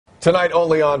Tonight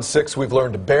only on 6, we've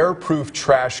learned bear-proof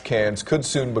trash cans could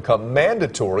soon become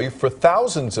mandatory for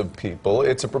thousands of people.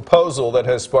 It's a proposal that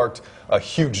has sparked a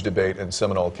huge debate in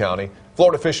Seminole County.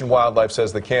 Florida Fish and Wildlife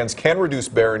says the cans can reduce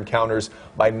bear encounters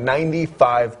by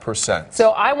 95%.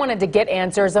 So I wanted to get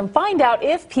answers and find out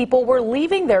if people were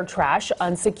leaving their trash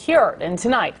unsecured. And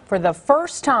tonight, for the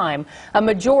first time, a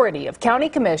majority of county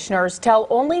commissioners tell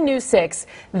Only News 6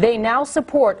 they now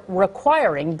support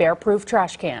requiring bear-proof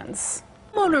trash cans.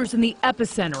 Homeowners in the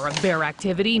epicenter of bear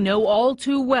activity know all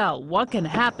too well what can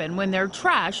happen when their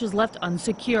trash is left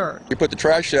unsecured. You put the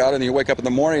trash out and you wake up in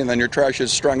the morning and then your trash is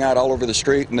strung out all over the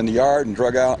street and in the yard and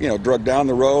drug down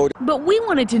the road. But we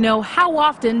wanted to know, how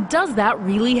often does that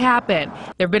really happen?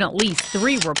 There have been at least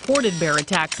 3 reported bear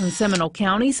attacks in Seminole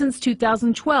County since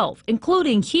 2012,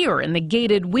 including here in the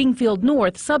gated Wingfield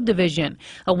North subdivision.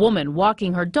 A woman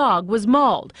walking her dog was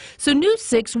mauled. So News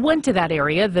 6 went to that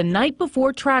area the night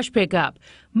before trash pickup.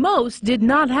 Most did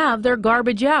not have their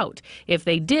garbage out. If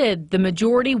they did, the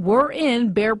majority were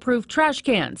in bear-proof trash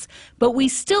cans. But we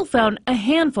still found a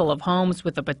handful of homes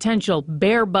with a potential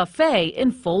bear buffet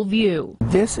in full view.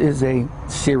 This is a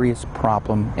serious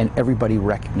problem, and everybody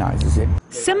recognizes it.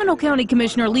 Seminole County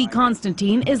Commissioner Lee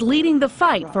Constantine is leading the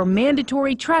fight for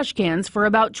mandatory trash cans for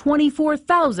about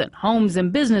 24,000 homes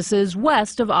and businesses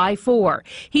west of I-4.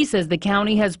 He says the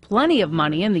county has plenty of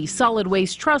money in the Solid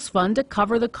Waste Trust Fund to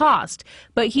cover the cost.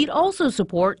 But he'd also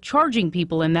support charging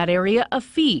people in that area a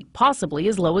fee, possibly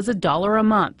as low as $1 a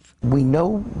month. We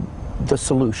know the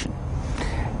solution.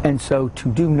 And so to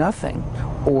do nothing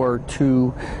or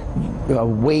to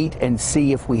wait and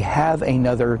see if we have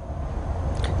another,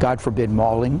 God forbid,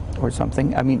 mauling or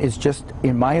something, I mean, it's just,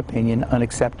 in my opinion,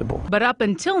 unacceptable. But up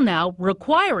until now,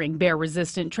 requiring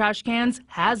bear-resistant trash cans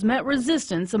has met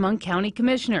resistance among county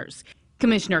commissioners.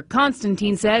 Commissioner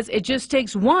Constantine says it just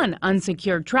takes one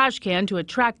unsecured trash can to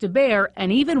attract a bear,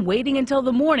 and even waiting until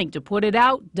the morning to put it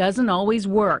out doesn't always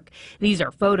work. These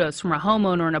are photos from a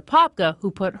homeowner in Apopka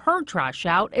who put her trash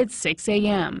out at 6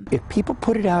 a.m. If people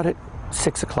put it out at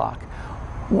 6 o'clock,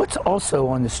 what's also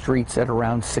on the streets at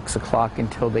around 6 o'clock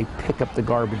until they pick up the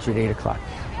garbage at 8 o'clock?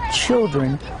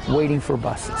 Children waiting for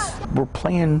buses. We're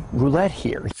playing roulette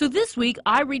here. So this week,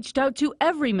 I reached out to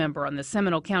every member on the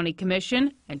Seminole County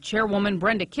Commission, and Chairwoman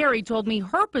Brenda Carey told me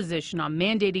her position on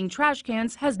mandating trash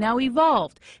cans has now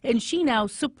evolved, and she now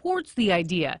supports the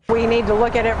idea. We need to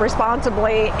look at it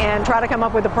responsibly and try to come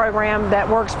up with a program that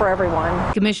works for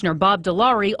everyone. Commissioner Bob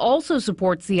DeLaury also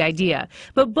supports the idea,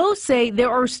 but both say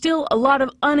there are still a lot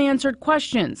of unanswered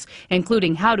questions,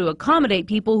 including how to accommodate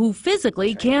people who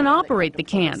physically can't operate the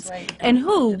cans. And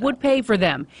who would pay for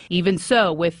them? Even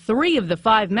so, with 3 of the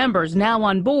 5 members now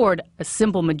on board, a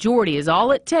simple majority is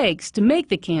all it takes to make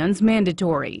the cans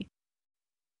mandatory.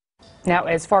 Now,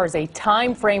 as far as a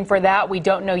time frame for that, we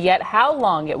don't know yet how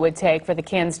long it would take for the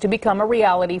cans to become a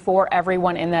reality for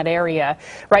everyone in that area.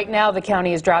 Right now, the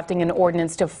county is drafting an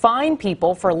ordinance to fine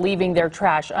people for leaving their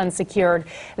trash unsecured.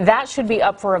 That should be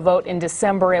up for a vote in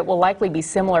December. It will likely be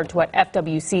similar to what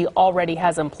FWC already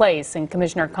has in place. And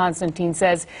Commissioner Constantine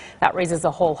says that raises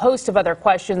a whole host of other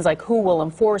questions, like who will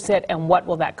enforce it and what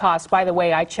will that cost. By the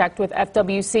way, I checked with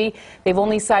FWC. They've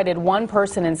only cited 1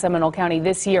 person in Seminole County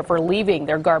this year for leaving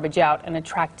their garbage out and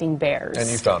attracting bears. And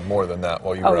you found more than that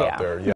while you were out there. Yeah.